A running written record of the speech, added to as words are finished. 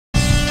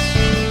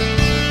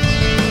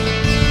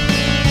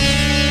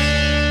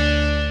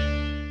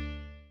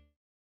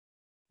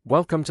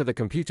Welcome to the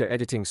Computer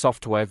Editing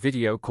Software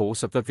video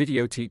course of the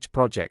VIDEOTEACH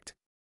project.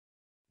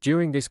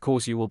 During this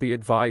course you will be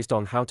advised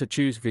on how to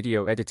choose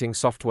video editing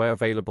software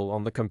available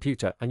on the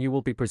computer, and you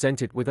will be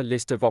presented with a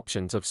list of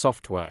options of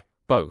software,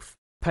 both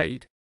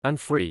paid and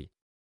free.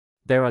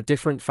 There are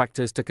different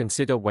factors to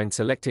consider when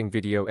selecting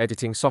video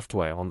editing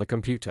software on the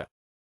computer,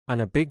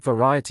 and a big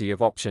variety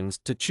of options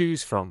to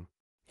choose from.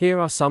 Here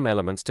are some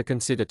elements to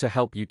consider to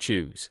help you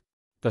choose.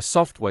 The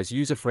software's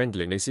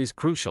user-friendliness is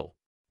crucial.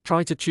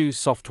 Try to choose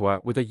software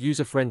with a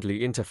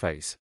user-friendly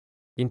interface,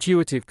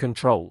 intuitive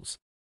controls,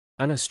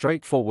 and a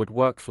straightforward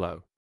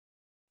workflow.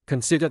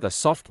 Consider the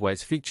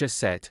software's feature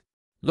set.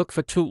 Look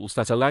for tools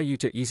that allow you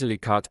to easily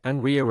cut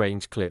and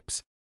rearrange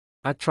clips,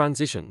 add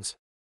transitions,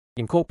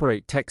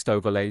 incorporate text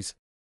overlays,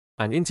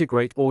 and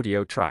integrate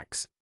audio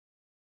tracks.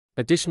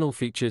 Additional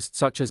features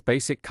such as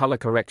basic color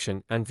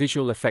correction and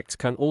visual effects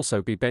can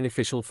also be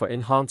beneficial for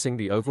enhancing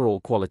the overall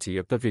quality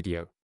of the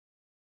video.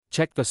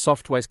 Check the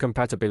software's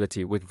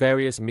compatibility with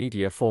various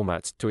media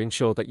formats to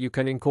ensure that you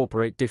can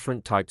incorporate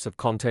different types of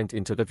content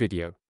into the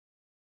video.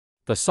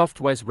 The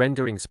software's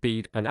rendering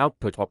speed and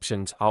output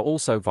options are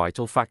also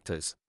vital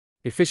factors.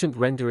 Efficient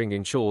rendering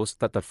ensures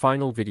that the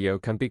final video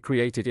can be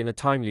created in a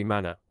timely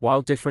manner,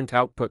 while different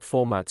output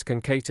formats can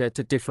cater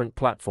to different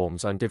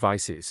platforms and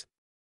devices.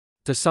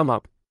 To sum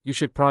up, you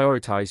should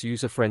prioritize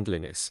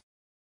user-friendliness,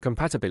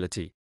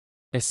 compatibility,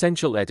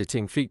 essential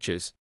editing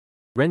features,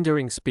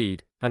 rendering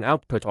speed, and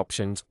output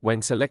options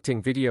when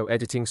selecting video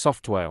editing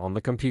software on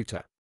the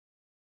computer.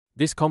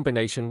 This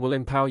combination will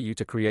empower you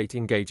to create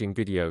engaging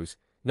videos,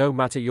 no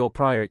matter your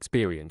prior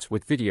experience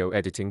with video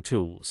editing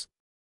tools.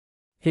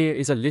 Here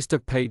is a list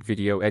of paid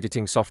video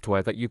editing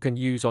software that you can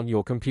use on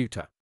your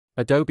computer: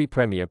 Adobe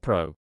Premiere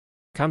Pro,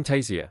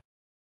 Camtasia,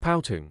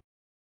 Powtoon,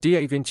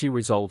 DaVinci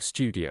Resolve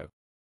Studio,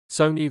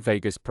 Sony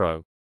Vegas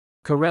Pro,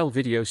 Corel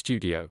Video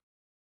Studio.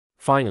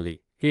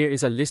 Finally, here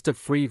is a list of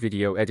free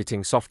video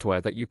editing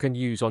software that you can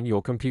use on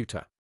your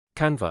computer: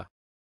 Canva,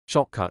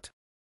 Shotcut,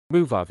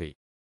 Movavi,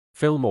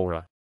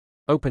 Filmora,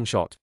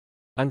 OpenShot,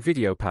 and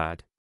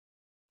VideoPad.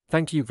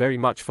 Thank you very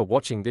much for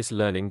watching this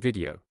learning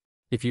video.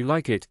 If you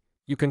like it,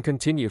 you can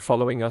continue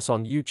following us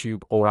on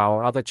YouTube or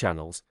our other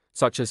channels,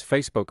 such as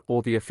Facebook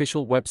or the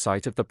official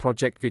website of the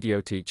project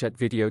VideoTeach at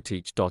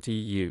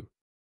videoteach.eu.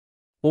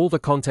 All the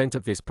content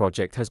of this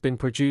project has been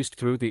produced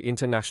through the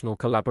international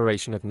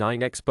collaboration of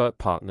 9 expert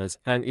partners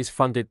and is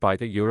funded by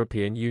the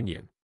European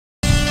Union.